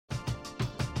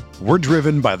We're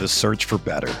driven by the search for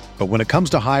better. But when it comes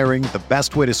to hiring, the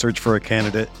best way to search for a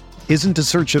candidate isn't to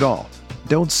search at all.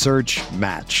 Don't search,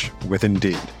 match with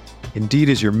Indeed. Indeed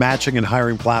is your matching and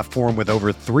hiring platform with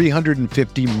over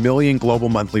 350 million global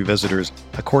monthly visitors,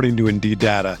 according to Indeed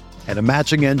data, and a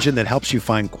matching engine that helps you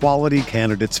find quality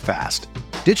candidates fast.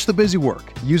 Ditch the busy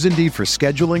work. Use Indeed for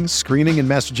scheduling, screening, and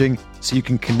messaging so you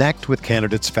can connect with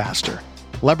candidates faster.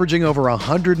 Leveraging over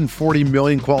 140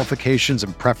 million qualifications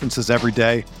and preferences every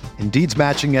day, Indeed's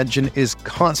matching engine is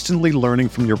constantly learning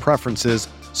from your preferences,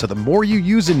 so the more you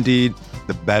use Indeed,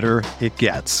 the better it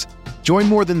gets. Join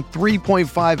more than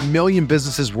 3.5 million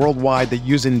businesses worldwide that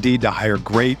use Indeed to hire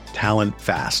great talent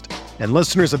fast. And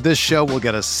listeners of this show will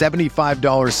get a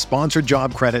 $75 sponsored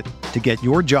job credit to get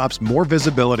your jobs more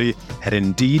visibility at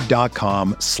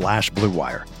Indeed.com/Blue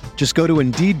Wire. Just go to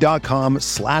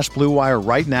Indeed.com/Blue Wire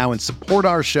right now and support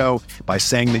our show by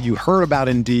saying that you heard about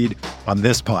Indeed on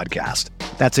this podcast.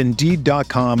 That's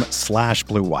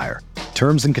Indeed.com/Blue Wire.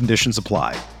 Terms and conditions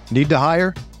apply. Need to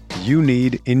hire? You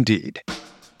need Indeed.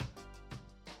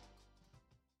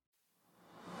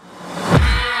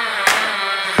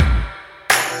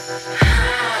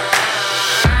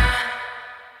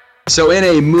 So in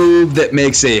a move that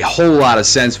makes a whole lot of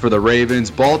sense for the Ravens,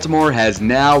 Baltimore has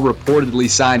now reportedly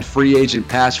signed free agent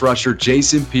pass rusher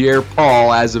Jason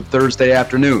Pierre-Paul as of Thursday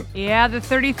afternoon. Yeah, the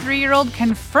 33-year-old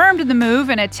confirmed the move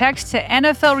in a text to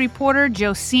NFL reporter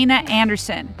Josina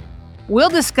Anderson. We'll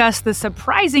discuss the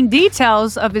surprising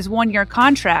details of his one-year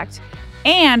contract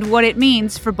and what it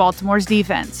means for Baltimore's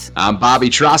defense. I'm Bobby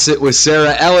Trossett with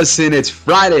Sarah Ellison. It's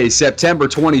Friday, September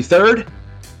 23rd.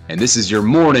 And this is your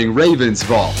morning Ravens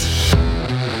Vault.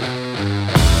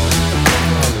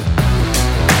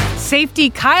 Safety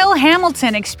Kyle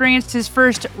Hamilton experienced his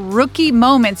first rookie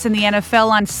moments in the NFL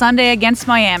on Sunday against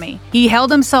Miami. He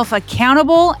held himself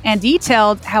accountable and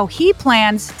detailed how he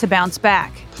plans to bounce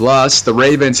back. Plus, the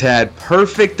Ravens had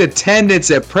perfect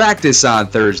attendance at practice on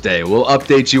Thursday. We'll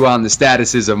update you on the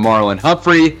statuses of Marlon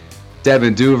Humphrey,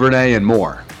 Devin Duvernay, and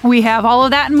more. We have all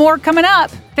of that and more coming up.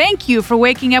 Thank you for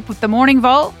waking up with the Morning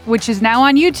Vault, which is now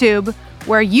on YouTube,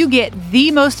 where you get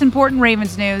the most important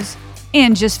Ravens news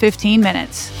in just 15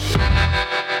 minutes.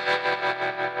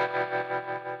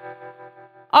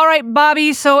 All right,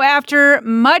 Bobby, so after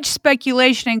much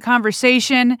speculation and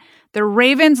conversation, the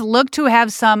Ravens look to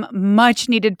have some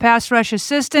much-needed pass rush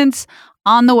assistance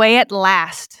on the way at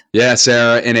last. Yeah,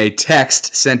 Sarah, in a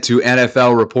text sent to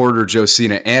NFL reporter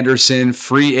Josina Anderson,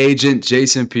 free agent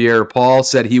Jason Pierre-Paul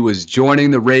said he was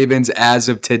joining the Ravens as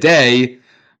of today,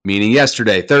 meaning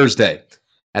yesterday, Thursday.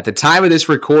 At the time of this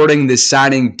recording, this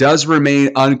signing does remain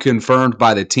unconfirmed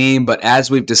by the team, but as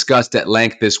we've discussed at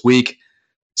length this week,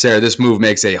 Sarah, this move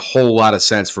makes a whole lot of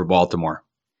sense for Baltimore.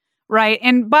 Right.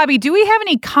 And Bobby, do we have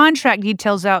any contract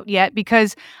details out yet?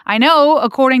 Because I know,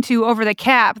 according to Over the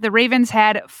Cap, the Ravens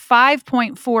had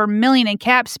 $5.4 million in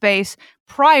cap space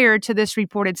prior to this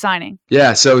reported signing.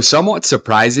 Yeah, so somewhat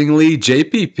surprisingly,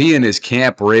 JPP and his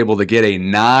camp were able to get a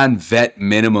non-vet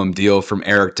minimum deal from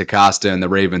Eric DeCosta in the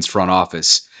Ravens front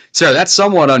office. Sarah, that's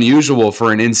somewhat unusual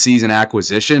for an in-season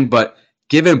acquisition, but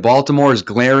given Baltimore's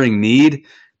glaring need,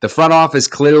 the front office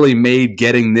clearly made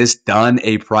getting this done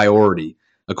a priority.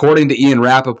 According to Ian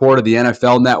Rappaport of the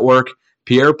NFL Network,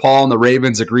 Pierre-Paul and the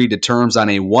Ravens agreed to terms on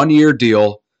a one-year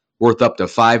deal worth up to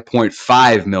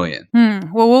 $5.5 million.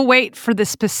 Well, we'll wait for the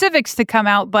specifics to come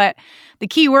out, but the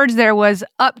key words there was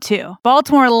up to.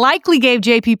 Baltimore likely gave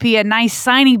JPP a nice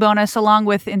signing bonus along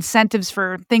with incentives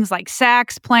for things like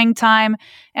sacks, playing time,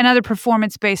 and other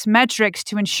performance-based metrics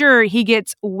to ensure he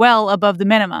gets well above the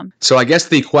minimum. So I guess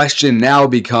the question now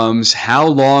becomes, how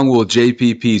long will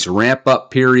JPP's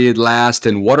ramp-up period last,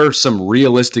 and what are some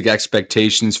realistic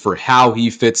expectations for how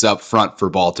he fits up front for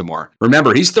Baltimore?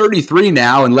 Remember, he's 33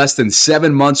 now and less than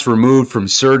 7 months removed from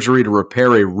surgery to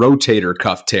repair a rotator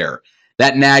cuff tear.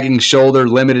 That nagging shoulder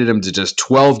limited him to just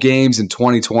 12 games in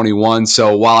 2021.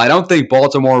 So while I don't think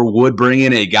Baltimore would bring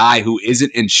in a guy who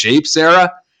isn't in shape,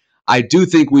 Sarah, I do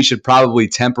think we should probably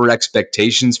temper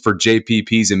expectations for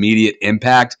JPP's immediate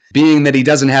impact, being that he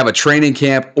doesn't have a training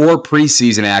camp or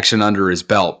preseason action under his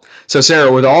belt. So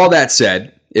Sarah, with all that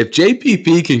said, if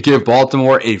JPP can give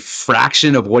Baltimore a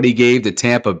fraction of what he gave to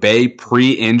Tampa Bay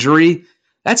pre-injury,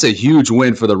 that's a huge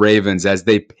win for the Ravens as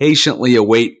they patiently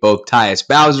await both Tyus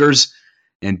Bowser's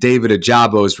and David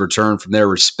Ajabo's return from their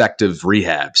respective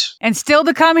rehabs. And still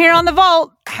to come here on The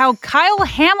Vault, how Kyle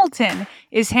Hamilton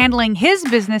is handling his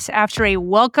business after a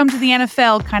welcome to the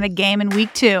NFL kind of game in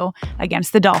Week 2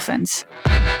 against the Dolphins.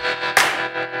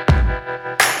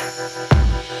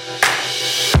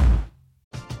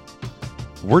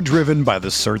 We're driven by the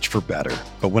search for better.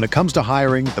 But when it comes to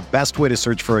hiring, the best way to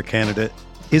search for a candidate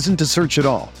isn't to search at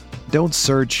all. Don't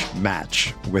search,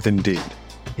 match with Indeed.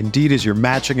 Indeed is your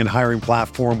matching and hiring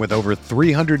platform with over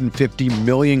 350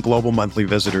 million global monthly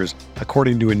visitors,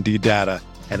 according to Indeed data,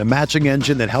 and a matching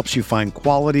engine that helps you find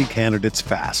quality candidates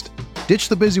fast. Ditch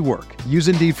the busy work. Use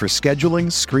Indeed for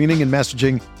scheduling, screening, and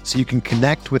messaging so you can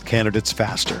connect with candidates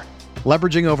faster.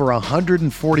 Leveraging over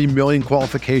 140 million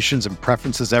qualifications and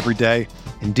preferences every day,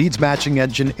 Indeed's matching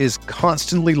engine is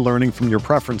constantly learning from your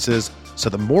preferences, so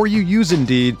the more you use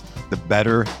Indeed, the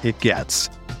better it gets.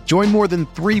 Join more than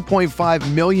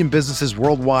 3.5 million businesses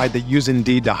worldwide that use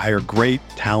Indeed to hire great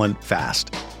talent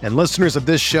fast. And listeners of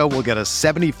this show will get a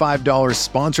 $75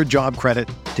 sponsored job credit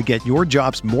to get your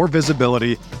jobs more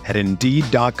visibility at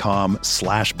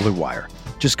Indeed.com/Blue Wire.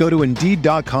 Just go to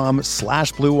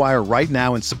Indeed.com/Blue Wire right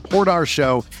now and support our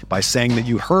show by saying that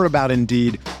you heard about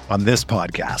Indeed on this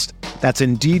podcast. That's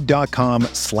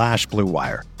Indeed.com/Blue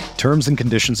Wire. Terms and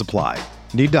conditions apply.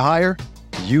 Need to hire?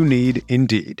 You need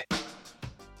Indeed.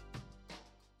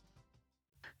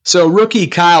 So rookie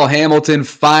Kyle Hamilton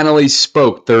finally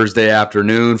spoke Thursday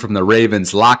afternoon from the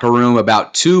Ravens locker room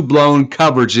about two blown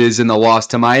coverages in the loss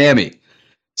to Miami.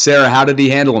 Sarah, how did he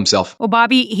handle himself? Well,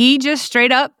 Bobby, he just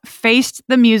straight up faced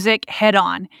the music head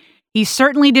on. He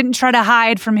certainly didn't try to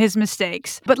hide from his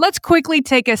mistakes. But let's quickly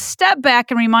take a step back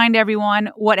and remind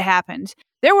everyone what happened.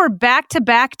 There were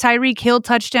back-to-back Tyreek Hill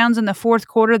touchdowns in the fourth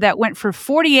quarter that went for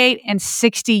 48 and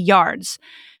 60 yards.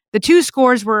 The two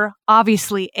scores were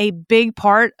obviously a big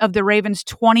part of the Ravens'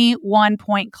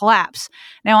 21-point collapse.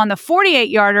 Now, on the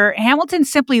 48-yarder, Hamilton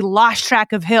simply lost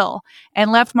track of Hill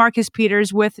and left Marcus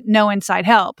Peters with no inside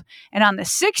help. And on the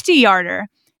 60-yarder,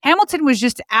 Hamilton was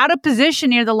just out of position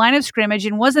near the line of scrimmage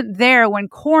and wasn't there when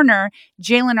corner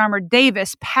Jalen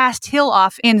Armour-Davis passed Hill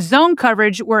off in zone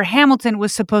coverage where Hamilton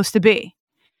was supposed to be.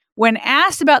 When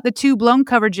asked about the two blown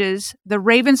coverages, the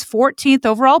Ravens' 14th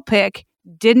overall pick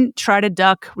didn't try to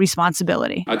duck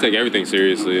responsibility. I take everything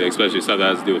seriously, especially stuff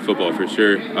that has to do with football for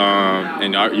sure.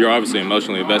 And you're obviously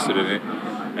emotionally invested in it.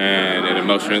 And it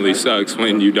emotionally sucks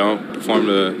when you don't perform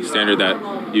the standard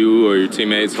that you or your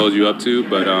teammates hold you up to.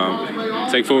 But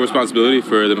take full responsibility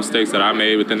for the mistakes that I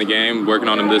made within the game, working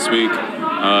on them this week.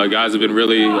 Guys have been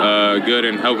really good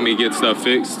in helping me get stuff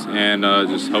fixed and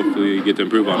just hopefully get to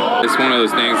improve on it. It's one of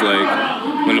those things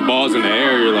like when the ball's in the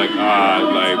air, you're like,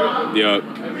 yup.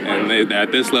 And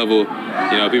at this level, people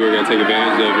are going to take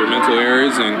advantage of your mental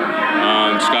errors and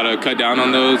just got to cut down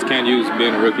on those. Can't use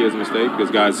being a rookie as a mistake because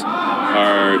guys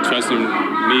are trusting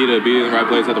me to be in the right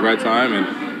place at the right time. And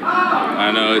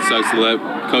I know it sucks to let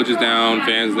coaches down,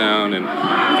 fans down, and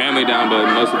family down,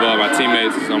 but most of all, my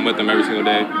teammates, I'm with them every single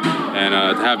day. And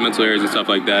to have mental errors and stuff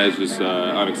like that is just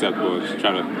unacceptable. Just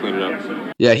trying to clean it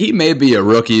up. Yeah, he may be a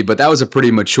rookie, but that was a pretty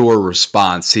mature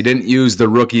response. He didn't use the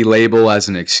rookie label as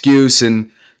an excuse and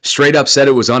straight up said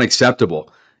it was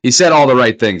unacceptable. He said all the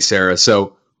right things, Sarah.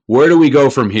 So where do we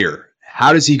go from here?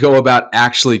 How does he go about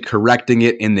actually correcting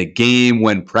it in the game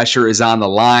when pressure is on the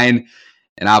line?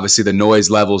 And obviously the noise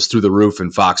levels through the roof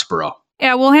in Foxborough.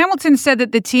 Yeah, well, Hamilton said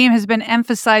that the team has been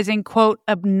emphasizing, quote,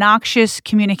 obnoxious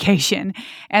communication.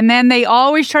 And then they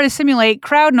always try to simulate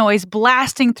crowd noise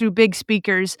blasting through big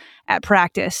speakers at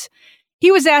practice.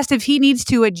 He was asked if he needs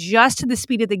to adjust to the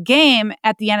speed of the game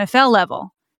at the NFL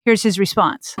level. Here's his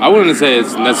response. I wouldn't say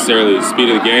it's necessarily the speed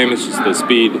of the game. It's just the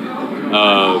speed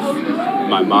of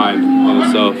my mind in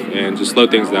itself and just slow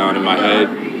things down in my head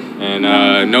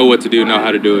and know what to do, know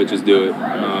how to do it, just do it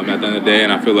at the end of the day.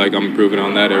 And I feel like I'm improving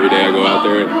on that every day I go out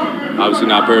there. Obviously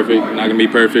not perfect, not going to be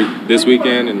perfect this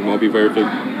weekend and won't be perfect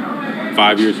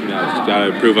 5 years from now. Just got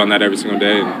to improve on that every single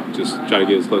day and just try to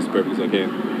get as close to perfect as I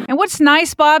can. And what's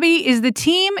nice, Bobby, is the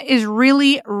team is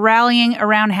really rallying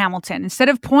around Hamilton. Instead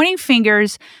of pointing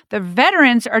fingers, the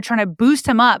veterans are trying to boost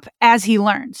him up as he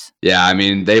learns. Yeah, I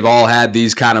mean, they've all had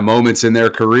these kind of moments in their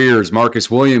careers. Marcus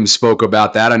Williams spoke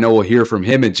about that. I know we'll hear from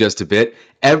him in just a bit.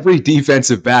 Every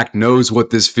defensive back knows what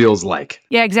this feels like.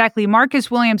 Yeah, exactly.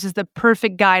 Marcus Williams is the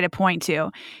perfect guy to point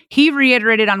to. He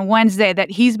reiterated on Wednesday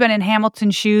that he's been in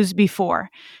Hamilton's shoes before.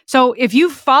 So if you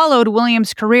followed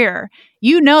Williams' career,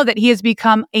 you know that he has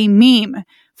become a meme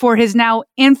for his now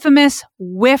infamous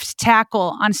whiffed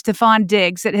tackle on Stephon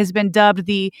Diggs that has been dubbed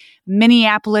the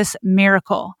Minneapolis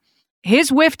Miracle. His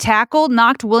whiffed tackle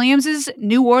knocked Williams'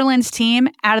 New Orleans team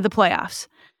out of the playoffs.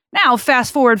 Now,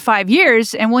 fast forward 5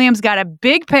 years, and Williams got a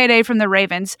big payday from the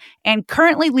Ravens and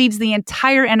currently leads the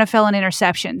entire NFL in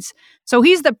interceptions. So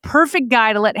he's the perfect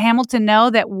guy to let Hamilton know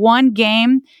that one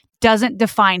game doesn't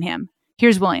define him.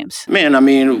 Here's Williams. Man, I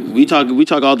mean, we talk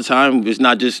all the time. It's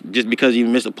not just because he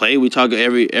missed a play. We talk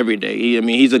every day.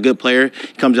 He's a good player.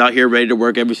 He comes out here ready to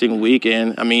work every single week.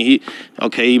 And I mean,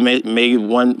 he made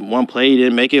one play. He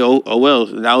didn't make it. Oh well.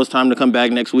 Now it's time to come back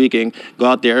next week and go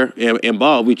out there and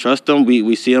ball. We trust him.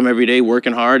 We see him every day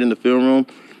working hard in the film room.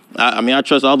 I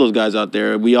trust all those guys out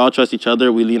there. We all trust each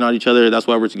other. We lean on each other. That's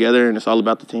why we're together, and it's all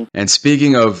about the team. And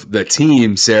speaking of the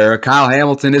team, Sarah, Kyle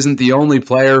Hamilton isn't the only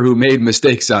player who made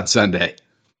mistakes on Sunday.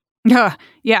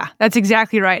 Yeah, that's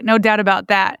exactly right. No doubt about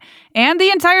that. And the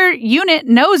entire unit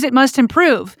knows it must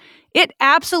improve. It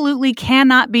absolutely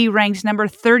cannot be ranked number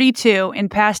 32 in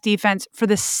pass defense for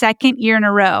the second year in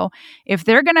a row if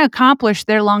they're going to accomplish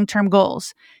their long-term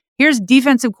goals. Here's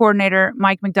defensive coordinator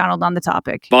Mike McDonald on the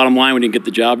topic. Bottom line, we didn't get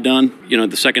the job done.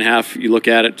 The second half, you look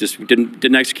at it, just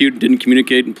didn't execute, didn't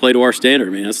communicate, and play to our standard.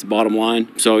 I mean, that's the bottom line.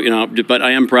 So, but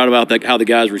I am proud about how the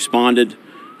guys responded.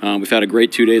 We've had a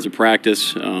great 2 days of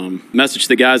practice. Message to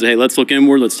the guys, hey, let's look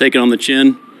inward. Let's take it on the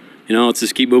chin. Let's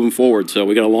just keep moving forward. So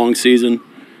we got a long season,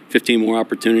 15 more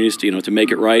opportunities to make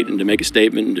it right and to make a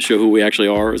statement and to show who we actually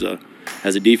are as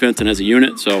a defense and as a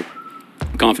unit. So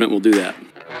I'm confident we'll do that.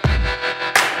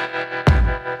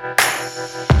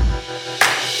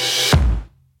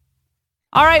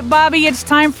 All right, Bobby, it's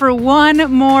time for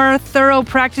one more thorough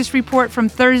practice report from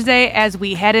Thursday as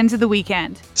we head into the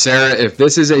weekend. Sarah, if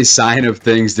this is a sign of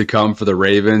things to come for the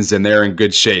Ravens, then they're in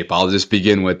good shape. I'll just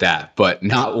begin with that. But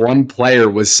not one player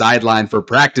was sidelined for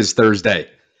practice Thursday.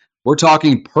 We're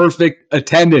talking perfect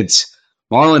attendance.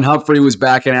 Marlon Humphrey was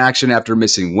back in action after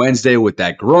missing Wednesday with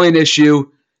that groin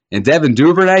issue. And Devin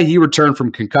Duvernay, he returned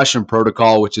from concussion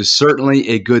protocol, which is certainly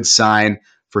a good sign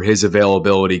for his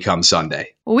availability come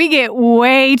Sunday. We get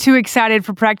way too excited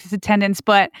for practice attendance,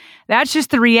 but that's just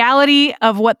the reality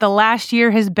of what the last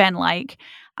year has been like.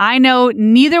 I know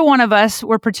neither one of us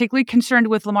were particularly concerned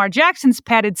with Lamar Jackson's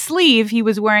padded sleeve he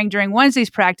was wearing during Wednesday's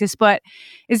practice, but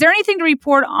is there anything to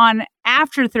report on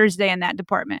after Thursday in that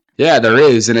department? Yeah, there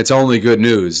is, and it's only good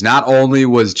news. Not only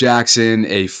was Jackson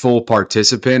a full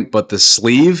participant, but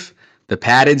the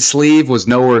padded sleeve was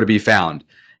nowhere to be found.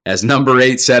 As number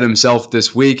 8 said himself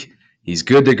this week, he's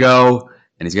good to go,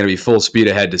 and he's going to be full speed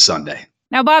ahead to Sunday.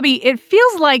 Now, Bobby, it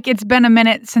feels like it's been a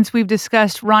minute since we've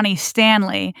discussed Ronnie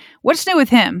Stanley. What's new with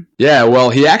him? Yeah, well,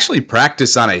 he actually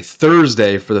practiced on a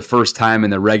Thursday for the first time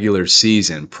in the regular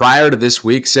season. Prior to this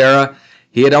week, Sarah,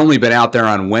 he had only been out there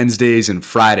on Wednesdays and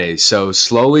Fridays. So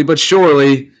slowly but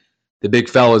surely, the big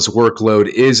fella's workload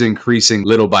is increasing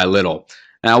little by little.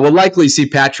 Now, we'll likely see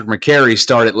Patrick McCary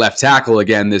start at left tackle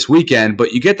again this weekend,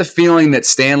 but you get the feeling that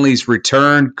Stanley's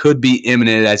return could be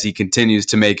imminent as he continues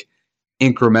to make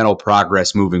incremental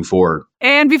progress moving forward.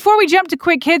 And before we jump to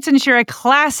quick hits and share a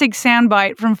classic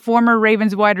soundbite from former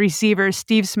Ravens wide receiver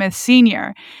Steve Smith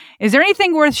Sr., is there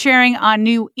anything worth sharing on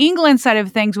New England side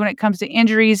of things when it comes to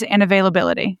injuries and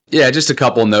availability? Yeah, just a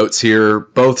couple notes here.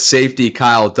 Both safety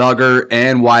Kyle Duggar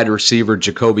and wide receiver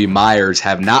Jacoby Myers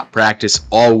have not practiced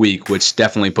all week, which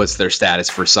definitely puts their status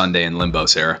for Sunday in limbo,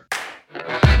 Sarah.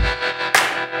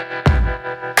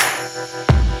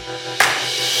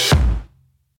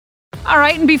 All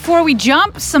right, and before we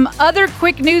jump, some other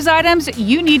quick news items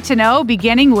you need to know,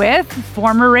 beginning with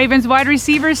former Ravens wide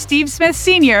receiver Steve Smith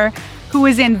Sr., who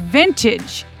is in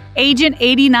vintage Agent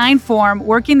 89 form,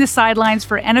 working the sidelines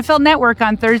for NFL Network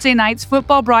on Thursday night's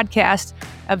football broadcast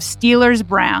of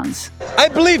Steelers-Browns. I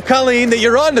believe, Colleen, that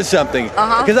you're onto something,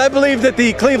 because I believe that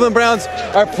the Cleveland Browns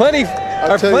are plenty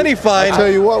fine. I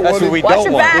tell you what, that's what we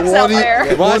don't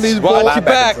want.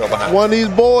 One of these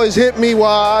boys hit me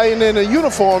while I ain't in a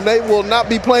uniform. They will not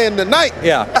be playing tonight.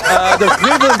 Yeah, the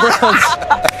Cleveland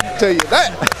Browns. Tell you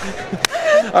that.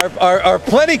 Are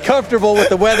plenty comfortable with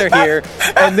the weather here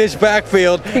and this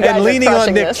backfield and leaning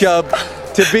on Nick Chubb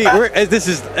to be.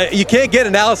 You can't get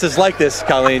analysis like this,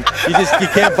 Colleen. You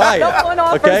can't buy it. No one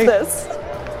offers this.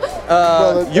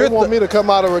 They want me to come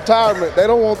out of retirement. They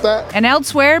don't want that. And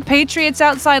elsewhere, Patriots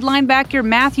outside linebacker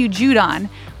Matthew Judon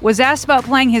was asked about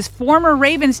playing his former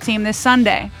Ravens team this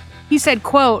Sunday. He said,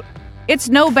 quote, "It's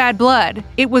no bad blood.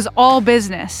 It was all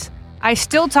business. I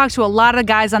still talk to a lot of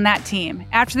guys on that team.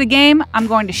 After the game, I'm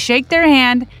going to shake their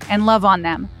hand and love on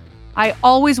them. I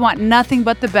always want nothing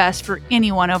but the best for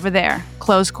anyone over there."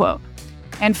 Close quote.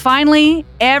 And finally,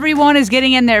 everyone is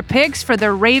getting in their picks for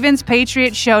the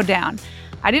Ravens-Patriots showdown.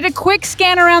 I did a quick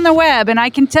scan around the web, and I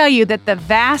can tell you that the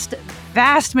vast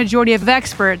majority of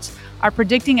experts are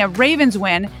predicting a Ravens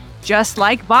win, just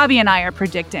like Bobby and I are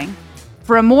predicting.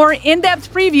 For a more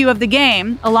in-depth preview of the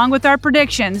game, along with our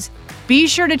predictions, be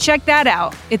sure to check that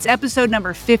out. It's episode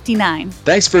number 59.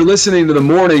 Thanks for listening to the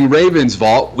Morning Ravens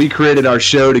Vault. We created our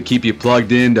show to keep you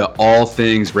plugged into all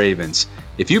things Ravens.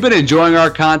 If you've been enjoying our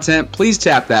content, please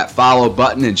tap that follow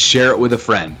button and share it with a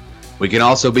friend. We can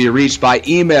also be reached by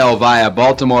email via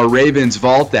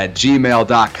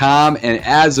BaltimoreRavensVault@gmail.com. And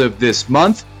as of this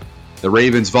month, the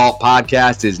Ravens Vault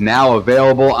podcast is now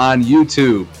available on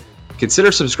YouTube.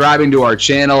 Consider subscribing to our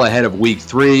channel ahead of Week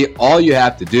 3. All you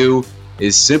have to do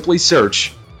is simply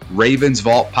search Ravens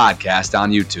Vault Podcast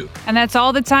on YouTube. And that's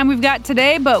all the time we've got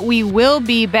today, but we will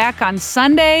be back on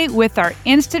Sunday with our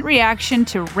instant reaction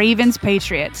to Ravens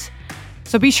Patriots.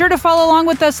 So be sure to follow along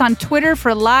with us on Twitter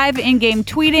for live in-game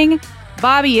tweeting.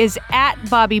 Bobby is at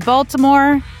Bobby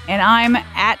Baltimore, and I'm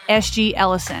at SG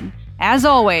Ellison. As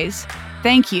always,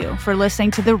 thank you for listening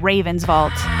to the Ravens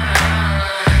Vault.